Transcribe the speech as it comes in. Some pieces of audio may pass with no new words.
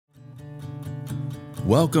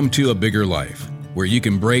Welcome to A Bigger Life, where you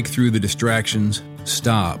can break through the distractions,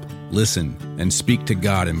 stop, listen, and speak to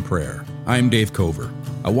God in prayer. I'm Dave Cover.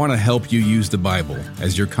 I want to help you use the Bible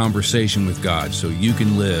as your conversation with God so you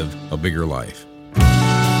can live a bigger life.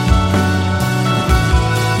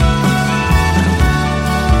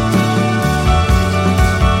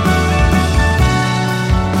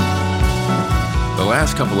 The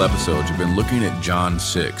last couple episodes have been looking at John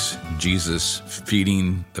 6, Jesus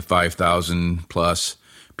feeding the 5,000 plus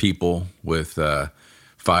people with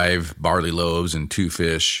 5 barley loaves and 2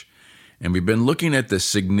 fish. And we've been looking at the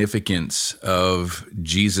significance of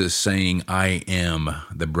Jesus saying, I am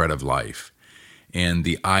the bread of life. And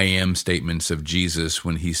the I am statements of Jesus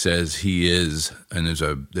when he says he is, and there's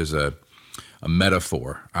a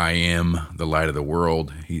metaphor, I am the light of the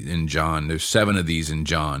world. In John, there's 7 of these in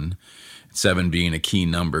John. 7 being a key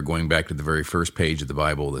number, going back to the very first page of the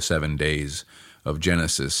Bible, the 7 days of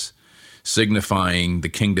Genesis, signifying the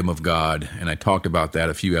kingdom of God. And I talked about that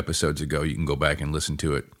a few episodes ago. You can go back and listen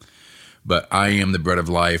to it. But I am the bread of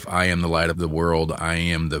life. I am the light of the world. I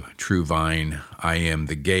am the true vine. I am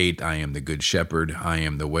the gate. I am the good shepherd. I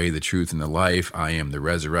am the way, the truth, and the life. I am the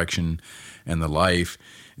resurrection and the life.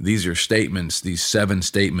 These are statements, these 7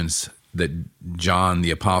 statements that John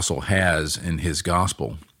the apostle has in his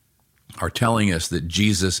gospel, are telling us that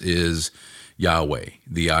Jesus is Yahweh,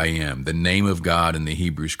 the I am, the name of God in the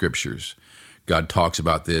Hebrew Scriptures. God talks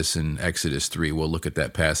about this in Exodus 3. We'll look at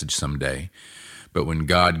that passage someday. But when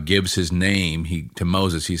God gives his name to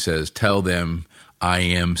Moses, he says, tell them, I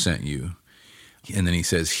am sent you. And then he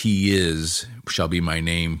says, he is, shall be my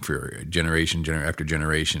name for generation after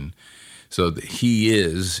generation. So he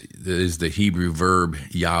is the Hebrew verb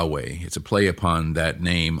Yahweh. It's a play upon that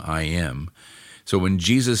name, I am. So when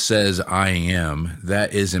Jesus says, I am,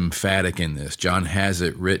 that is emphatic in this. John has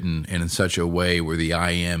it written in such a way where the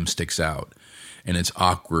I am sticks out. And it's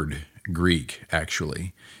awkward Greek,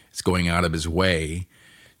 actually. It's going out of his way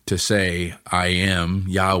to say, I am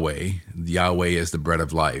Yahweh. Yahweh is the bread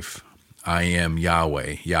of life. I am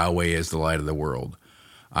Yahweh. Yahweh is the light of the world.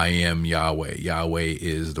 I am Yahweh. Yahweh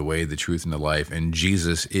is the way, the truth, and the life. And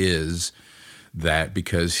Jesus is that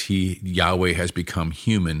because Yahweh has become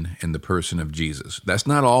human in the person of Jesus. That's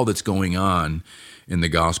not all that's going on in the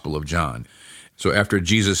Gospel of John. So after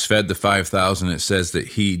Jesus fed the 5,000, it says that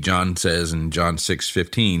John says in John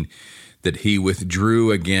 6:15, that he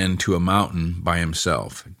withdrew again to a mountain by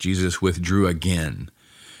himself. Jesus withdrew again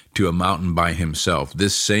to a mountain by himself.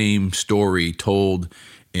 This same story told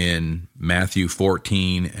in Matthew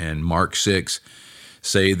 14 and Mark 6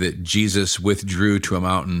 say that Jesus withdrew to a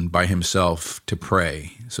mountain by himself to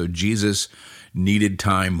pray. So Jesus needed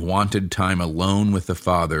time, wanted time alone with the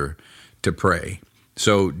Father to pray.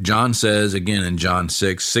 So John says again in John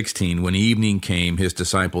 6:16, when evening came, his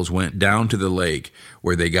disciples went down to the lake,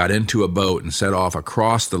 where they got into a boat and set off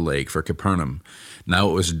across the lake for Capernaum. Now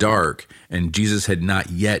it was dark, and Jesus had not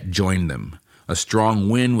yet joined them. A strong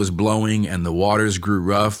wind was blowing, and the waters grew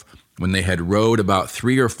rough. When they had rowed about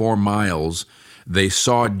 3 or 4 miles, they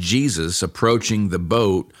saw Jesus approaching the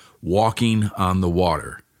boat, walking on the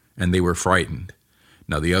water, and they were frightened.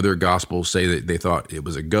 Now, the other Gospels say that they thought it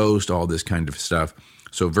was a ghost, all this kind of stuff.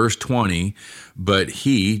 So verse 20, but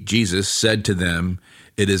he, Jesus, said to them,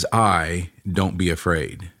 it is I, don't be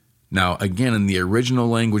afraid. Now, again, in the original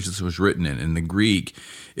language this was written in the Greek,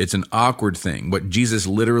 it's an awkward thing. What Jesus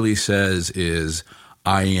literally says is,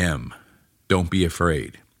 I am, don't be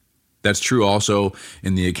afraid. That's true also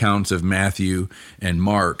in the accounts of Matthew and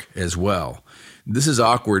Mark as well. This is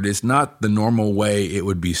awkward. It's not the normal way it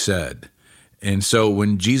would be said. And so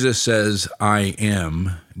when Jesus says, I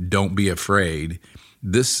am, don't be afraid,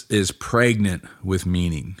 this is pregnant with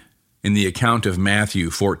meaning. In the account of Matthew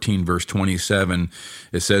 14, verse 27,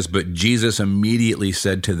 it says, but Jesus immediately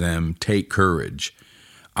said to them, take courage.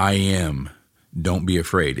 I am, don't be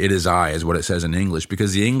afraid. It is I, is what it says in English,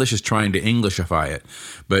 because the English is trying to Englishify it.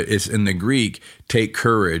 But it's in the Greek, take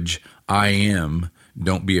courage, I am,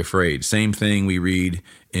 don't be afraid. Same thing we read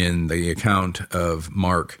in the account of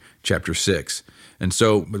Mark chapter 6. And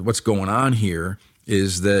so what's going on here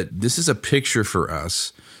is that this is a picture for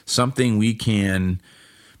us, something we can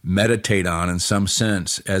meditate on in some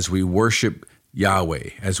sense as we worship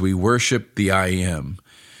Yahweh, as we worship the I am.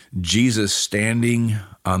 Jesus standing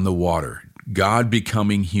on the water, God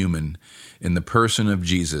becoming human in the person of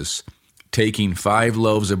Jesus, taking 5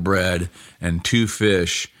 loaves of bread and 2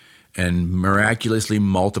 fish and miraculously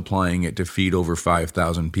multiplying it to feed over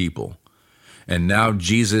 5,000 people. And now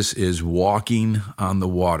Jesus is walking on the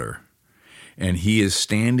water, and he is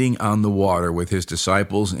standing on the water with his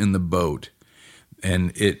disciples in the boat.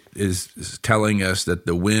 And it is telling us that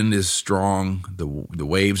the wind is strong, the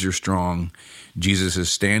waves are strong. Jesus is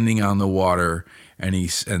standing on the water,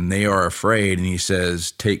 and they are afraid, and he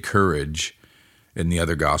says, "Take courage." In the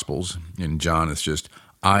other Gospels, in John, it's just,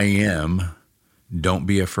 "I am, don't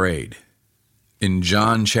be afraid." In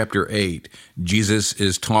John chapter 8, Jesus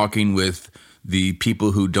is talking with the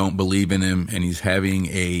people who don't believe in him, and he's having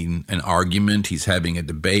an argument. He's having a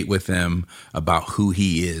debate with them about who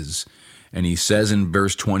he is. And he says in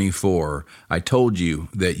verse 24, "I told you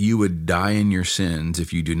that you would die in your sins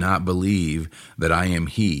if you do not believe that I am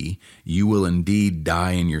he. You will indeed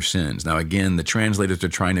die in your sins." Now, again, the translators are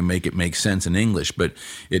trying to make it make sense in English, but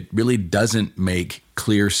it really doesn't make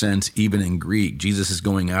clear sense even in Greek. Jesus is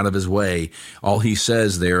going out of his way. All he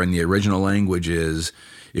says there in the original language is,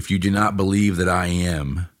 "If you do not believe that I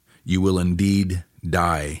am, you will indeed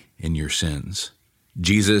die in your sins."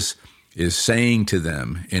 Jesus is saying to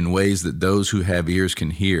them in ways that those who have ears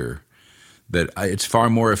can hear that it's far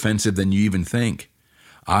more offensive than you even think.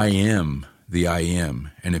 I am the I am.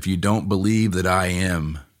 And if you don't believe that I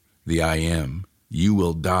am the I am, you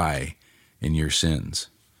will die in your sins.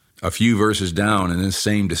 A few verses down in this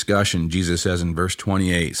same discussion, Jesus says in verse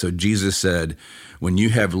 28, "So Jesus said, when you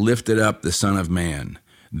have lifted up the Son of Man,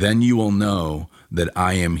 then you will know that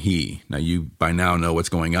I am he." Now, you by now know what's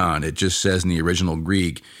going on. It just says in the original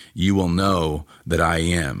Greek, "You will know that I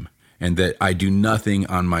am, and that I do nothing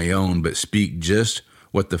on my own, but speak just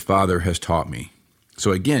what the Father has taught me."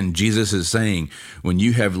 So again, Jesus is saying, when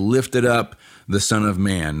you have lifted up the Son of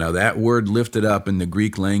Man. Now, that word lifted up in the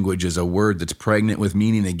Greek language is a word that's pregnant with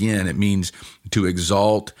meaning again. It means to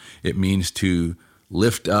exalt. It means to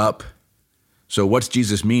lift up. So what's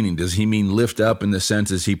Jesus meaning? Does he mean lift up in the sense,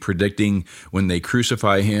 is he predicting when they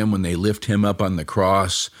crucify him, when they lift him up on the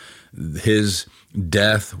cross, his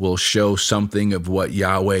death will show something of what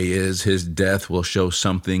Yahweh is. His death will show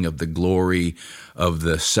something of the glory of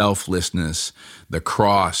the selflessness, the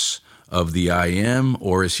cross of the I am?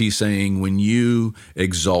 Or is he saying, when you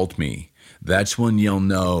exalt me, that's when you'll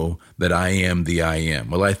know that I am the I am?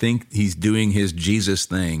 Well, I think he's doing his Jesus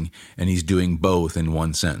thing, and he's doing both in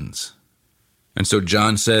one sentence. And so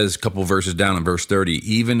John says, a couple verses down in verse 30,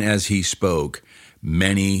 "Even as he spoke,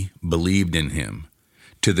 many believed in him.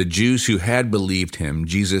 To the Jews who had believed him,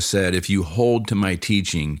 Jesus said, 'If you hold to my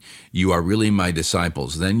teaching, you are really my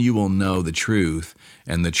disciples. Then you will know the truth,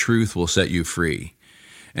 and the truth will set you free.'"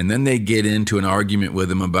 And then they get into an argument with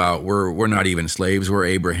him about, we're not even slaves, we're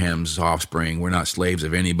Abraham's offspring, we're not slaves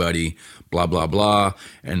of anybody, blah, blah, blah.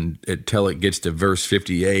 And until it gets to verse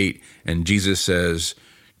 58, and Jesus says,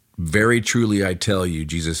 "Very truly I tell you,"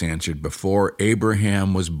 Jesus answered, "before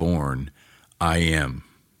Abraham was born, I am."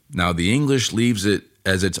 Now, the English leaves it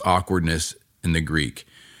as its awkwardness in the Greek.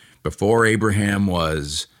 Before Abraham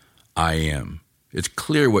was, I am. It's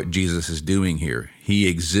clear what Jesus is doing here. He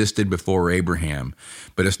existed before Abraham,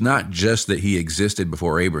 but it's not just that he existed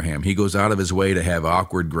before Abraham. He goes out of his way to have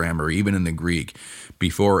awkward grammar, even in the Greek.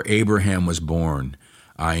 Before Abraham was born,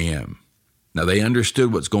 I am. Now, they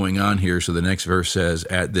understood what's going on here, so the next verse says,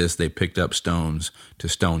 "At this they picked up stones to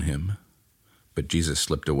stone him, but Jesus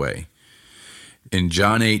slipped away." In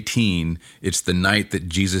John 18, it's the night that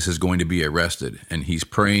Jesus is going to be arrested, and he's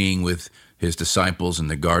praying with his disciples in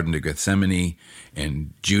the Garden of Gethsemane,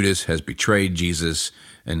 and Judas has betrayed Jesus.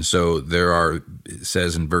 And so it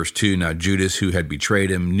says in verse 2, "Now Judas, who had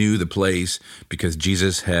betrayed him, knew the place because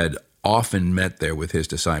Jesus had often met there with his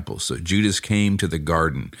disciples. So Judas came to the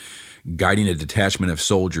garden, guiding a detachment of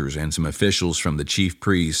soldiers and some officials from the chief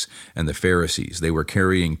priests and the Pharisees. They were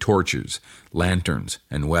carrying torches, lanterns,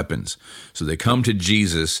 and weapons. So they come to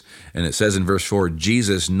Jesus, and it says in verse 4,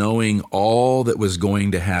 "Jesus, knowing all that was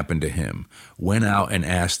going to happen to him, went out and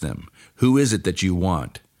asked them, 'Who is it that you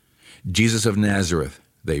want?' 'Jesus of Nazareth,'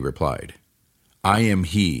 they replied. 'I am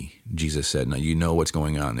he,' Jesus said." Now, you know what's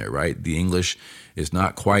going on there, right? The English is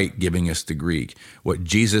not quite giving us the Greek. What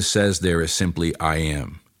Jesus says there is simply, "I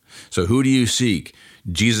am." "So who do you seek?"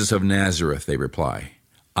 "Jesus of Nazareth," they reply.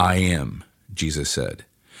 "I am," Jesus said.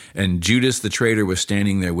 And Judas the traitor was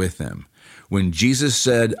standing there with them. When Jesus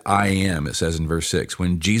said, "I am," it says in verse 6,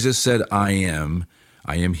 when Jesus said, I am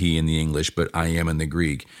he in the English, but I am in the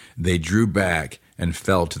Greek, they drew back and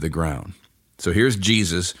fell to the ground. So here's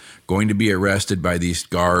Jesus going to be arrested by these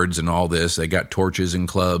guards and all this. They got torches and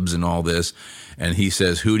clubs and all this. And he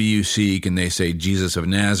says, "Who do you seek?" And they say, "Jesus of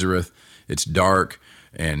Nazareth." It's dark.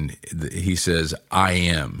 And he says, "I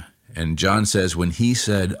am." And John says, when he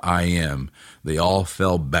said, "I am," they all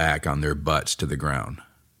fell back on their butts to the ground.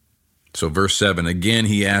 So verse 7, again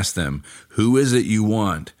he asked them, "Who is it you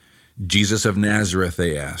want?" "Jesus of Nazareth,"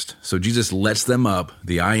 they asked. So Jesus lets them up.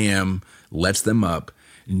 The "I am" lets them up.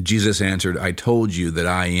 And Jesus answered, I told you that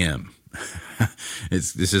I am.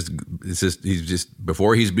 He's just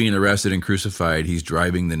before he's being arrested and crucified, he's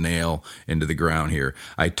driving the nail into the ground here.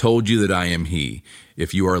 I told you that I am he.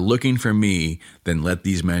 If you are looking for me, then let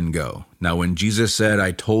these men go. Now, when Jesus said,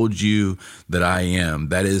 I told you that I am,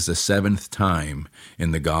 that is the 7th time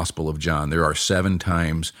in the Gospel of John. There are 7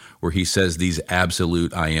 times where he says these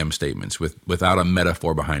absolute I am statements without a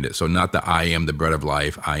metaphor behind it. So not the I am the bread of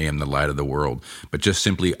life, I am the light of the world, but just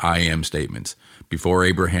simply I am statements. Before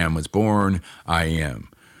Abraham was born, I am.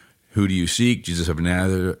 Who do you seek? Jesus of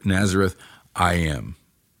Nazareth, I am.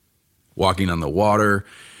 Walking on the water,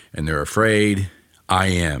 and they're afraid, I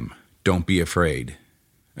am. Don't be afraid.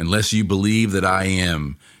 Unless you believe that I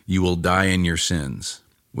am, you will die in your sins.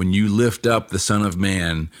 When you lift up the Son of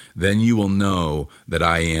Man, then you will know that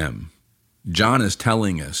I am. John is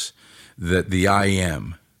telling us that the I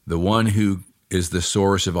am, the one who is the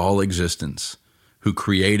source of all existence, who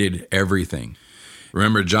created everything.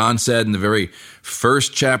 Remember, John said in the very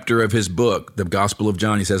first chapter of his book, the Gospel of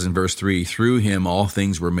John, he says in verse 3, through him all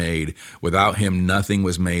things were made. Without him nothing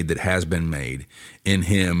was made that has been made. In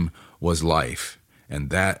him was life, and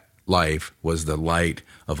that life was the light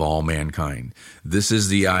of all mankind. This is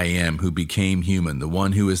the I am who became human, the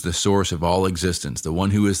one who is the source of all existence, the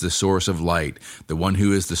one who is the source of light, the one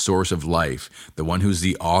who is the source of life, the one who's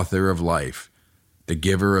the author of life, the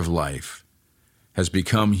giver of life, has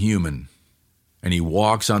become human. And he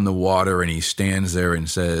walks on the water and he stands there and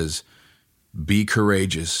says, be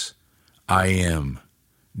courageous. I am.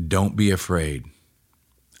 Don't be afraid.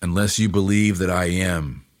 Unless you believe that I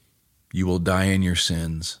am, you will die in your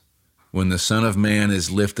sins. When the Son of Man is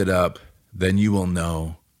lifted up, then you will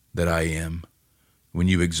know that I am. When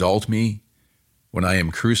you exalt me, when I am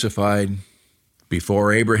crucified,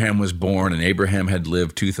 before Abraham was born, and Abraham had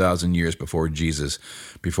lived 2,000 years before Jesus,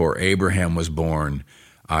 before Abraham was born,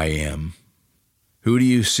 I am. Who do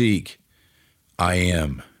you seek? I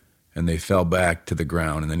am. And they fell back to the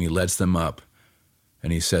ground, and then he lets them up,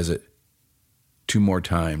 and he says it 2 more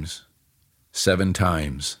times, 7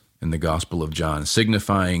 times in the Gospel of John,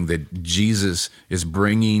 signifying that Jesus is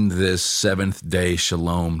bringing this 7th day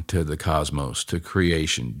shalom to the cosmos, to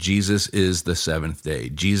creation. Jesus is the 7th day.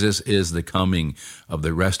 Jesus is the coming of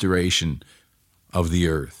the restoration of the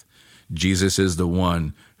earth. Jesus is the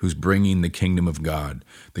one who's bringing the kingdom of God,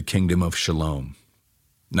 the kingdom of shalom.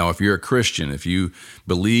 Now, if you're a Christian, if you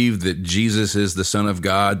believe that Jesus is the Son of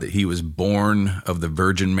God, that he was born of the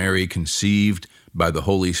Virgin Mary, conceived by the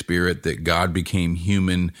Holy Spirit, that God became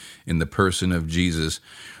human in the person of Jesus,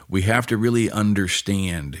 we have to really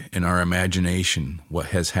understand in our imagination what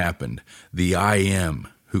has happened. The I am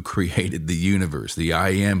who created the universe, the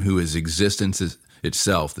I am who is existence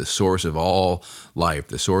itself, the source of all life,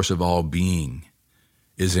 the source of all being,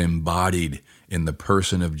 is embodied in the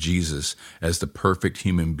person of Jesus as the perfect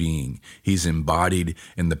human being. He's embodied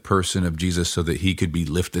in the person of Jesus so that he could be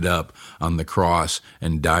lifted up on the cross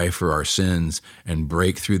and die for our sins and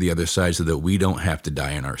break through the other side so that we don't have to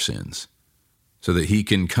die in our sins. So that he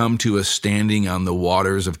can come to us standing on the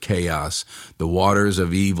waters of chaos, the waters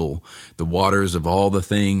of evil, the waters of all the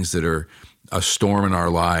things that are a storm in our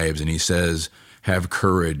lives. And he says, have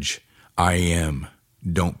courage. I am.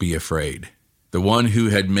 Don't be afraid. The one who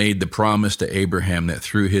had made the promise to Abraham that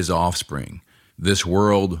through his offspring, this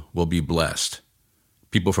world will be blessed.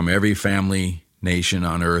 People from every family, nation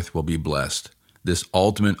on earth will be blessed. This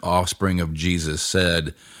ultimate offspring of Jesus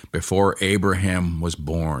said, before Abraham was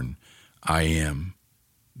born, I am.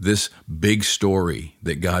 This big story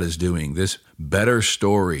that God is doing, this better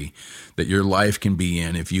story that your life can be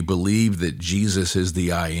in if you believe that Jesus is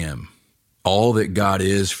the I am. All that God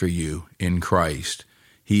is for you in Christ,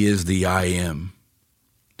 he is the I am,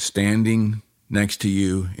 standing next to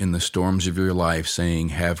you in the storms of your life saying,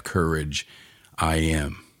 have courage, I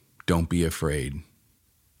am. Don't be afraid.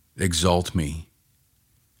 Exalt me.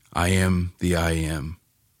 I am the I am.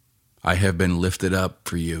 I have been lifted up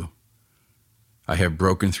for you. I have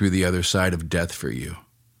broken through the other side of death for you.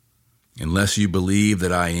 Unless you believe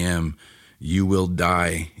that I am, you will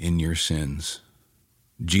die in your sins.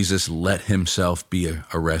 Jesus let himself be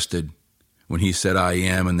arrested. When he said, I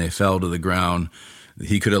am, and they fell to the ground,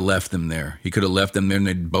 he could have left them there. He could have left them there and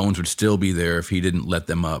the bones would still be there if he didn't let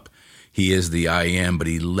them up. He is the I am, but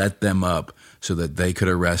he let them up so that they could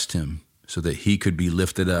arrest him, so that he could be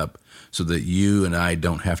lifted up, so that you and I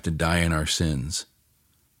don't have to die in our sins,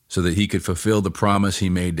 so that he could fulfill the promise he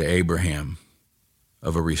made to Abraham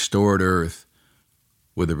of a restored earth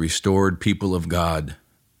with a restored people of God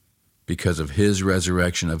because of his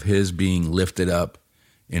resurrection, of his being lifted up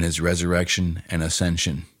in his resurrection and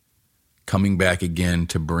ascension, coming back again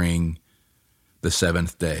to bring the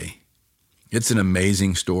seventh day. It's an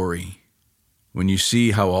amazing story. When you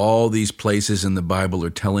see how all these places in the Bible are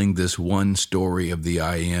telling this one story of the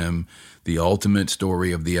I Am, the ultimate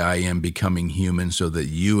story of the I Am becoming human so that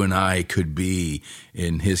you and I could be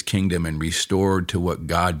in his kingdom and restored to what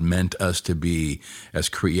God meant us to be as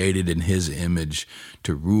created in his image,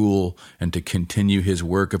 to rule and to continue his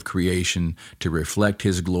work of creation, to reflect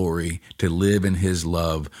his glory, to live in his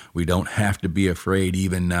love. We don't have to be afraid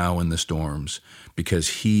even now in the storms because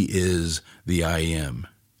he is the I Am.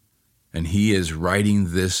 And he is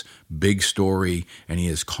writing this big story, and he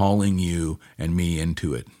is calling you and me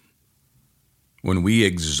into it. When we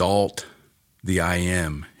exalt the I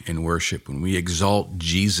Am in worship, when we exalt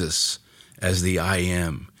Jesus as the I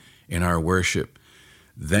Am in our worship,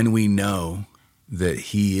 then we know that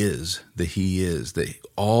he is, that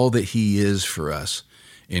all that he is for us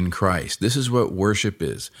in Christ. This is what worship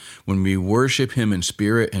is. When we worship him in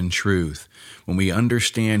spirit and truth, when we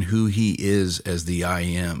understand who he is as the I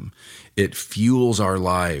Am, it fuels our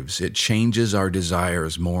lives. It changes our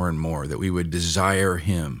desires more and more, that we would desire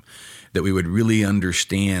him, that we would really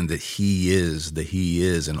understand that he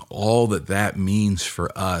is, and all that that means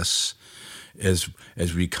for us as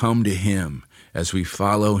we come to him, as we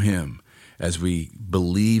follow him, as we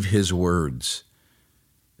believe his words.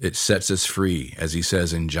 It sets us free, as he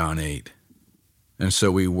says in John 8. And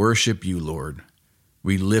so we worship you, Lord.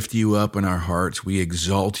 We lift you up in our hearts. We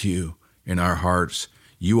exalt you in our hearts.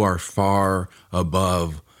 You are far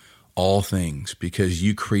above all things because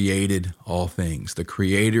you created all things, the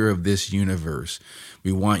creator of this universe.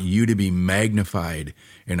 We want you to be magnified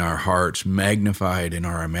in our hearts, magnified in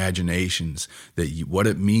our imaginations, what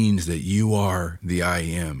it means that you are the I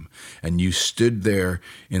Am. And you stood there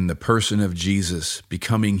in the person of Jesus,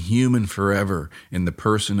 becoming human forever in the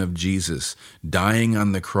person of Jesus, dying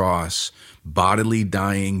on the cross, bodily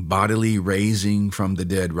dying, bodily rising from the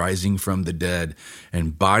dead,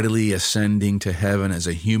 and bodily ascending to heaven as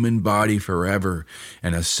a human body forever,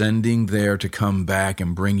 and ascending there to come back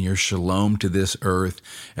and bring your shalom to this earth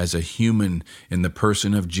as a human in the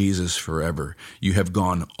person of Jesus forever. You have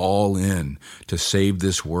gone all in to save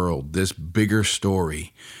this world, this bigger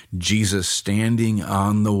story. Jesus standing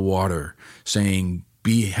on the water saying,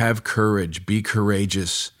 have courage, be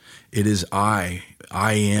courageous. It is I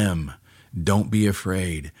am. Don't be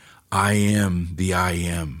afraid. I am the I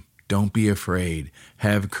Am. Don't be afraid.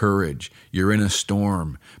 Have courage. You're in a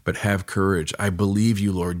storm, but have courage. I believe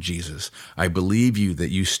you, Lord Jesus. I believe you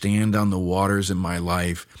that you stand on the waters in my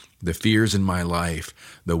life, the fears in my life,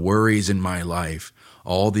 the worries in my life,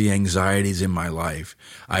 all the anxieties in my life.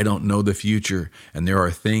 I don't know the future, and there are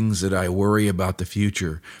things that I worry about the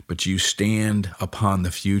future, but you stand upon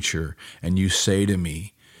the future, and you say to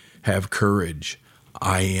me, have courage.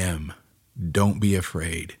 I am. Don't be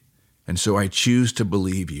afraid. And so I choose to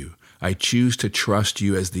believe you. I choose to trust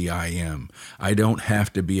you as the I Am. I don't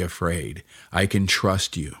have to be afraid. I can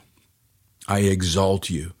trust you. I exalt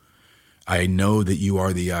you. I know that you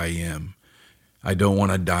are the I Am. I don't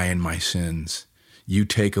want to die in my sins. You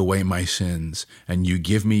take away my sins, and you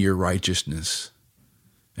give me your righteousness,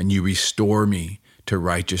 and you restore me to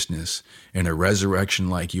righteousness in a resurrection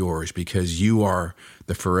like yours, because you are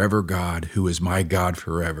the forever God who is my God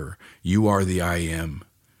forever. You are the I Am.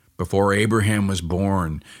 Before Abraham was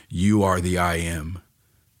born, you are the I Am.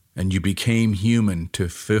 And you became human to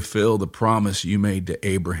fulfill the promise you made to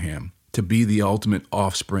Abraham, to be the ultimate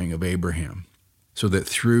offspring of Abraham, so that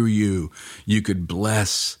through you, you could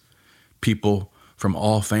bless people from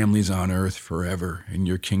all families on earth forever in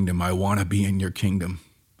your kingdom. I want to be in your kingdom.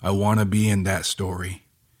 I want to be in that story.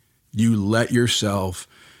 You let yourself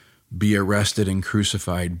be arrested and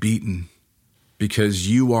crucified, beaten, because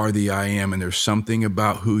you are the I Am, and there's something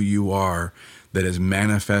about who you are that is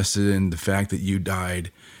manifested in the fact that you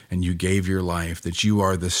died and you gave your life, that you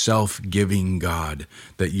are the self-giving God,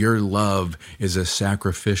 that your love is a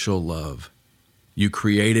sacrificial love. You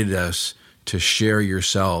created us to share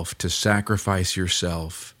yourself, to sacrifice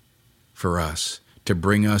yourself for us, to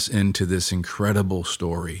bring us into this incredible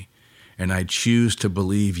story. And I choose to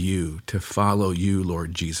believe you, to follow you,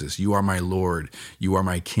 Lord Jesus. You are my Lord. You are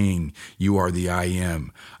my King. You are the I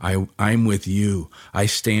Am. I'm with you. I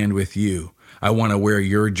stand with you. I want to wear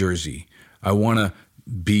your jersey. I want to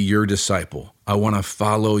be your disciple. I want to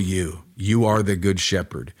follow you. You are the good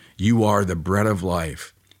shepherd. You are the bread of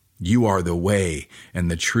life. You are the way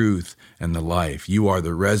and the truth and the life. You are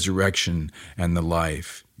the resurrection and the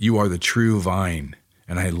life. You are the true vine,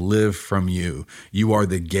 and I live from you. You are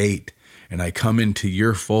the gate, and I come into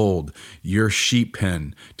your fold, your sheep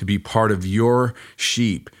pen, to be part of your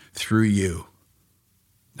sheep through you.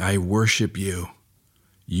 I worship you.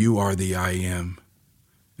 You are the I am.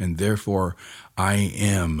 And therefore, I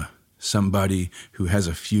am somebody who has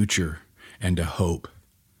a future and a hope.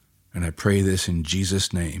 And I pray this in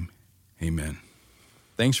Jesus' name. Amen.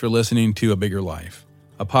 Thanks for listening to A Bigger Life,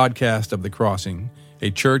 a podcast of The Crossing,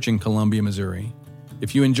 a church in Columbia, Missouri.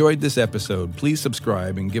 If you enjoyed this episode, please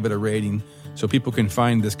subscribe and give it a rating so people can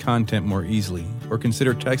find this content more easily, or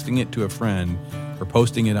consider texting it to a friend or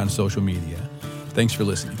posting it on social media. Thanks for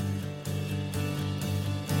listening.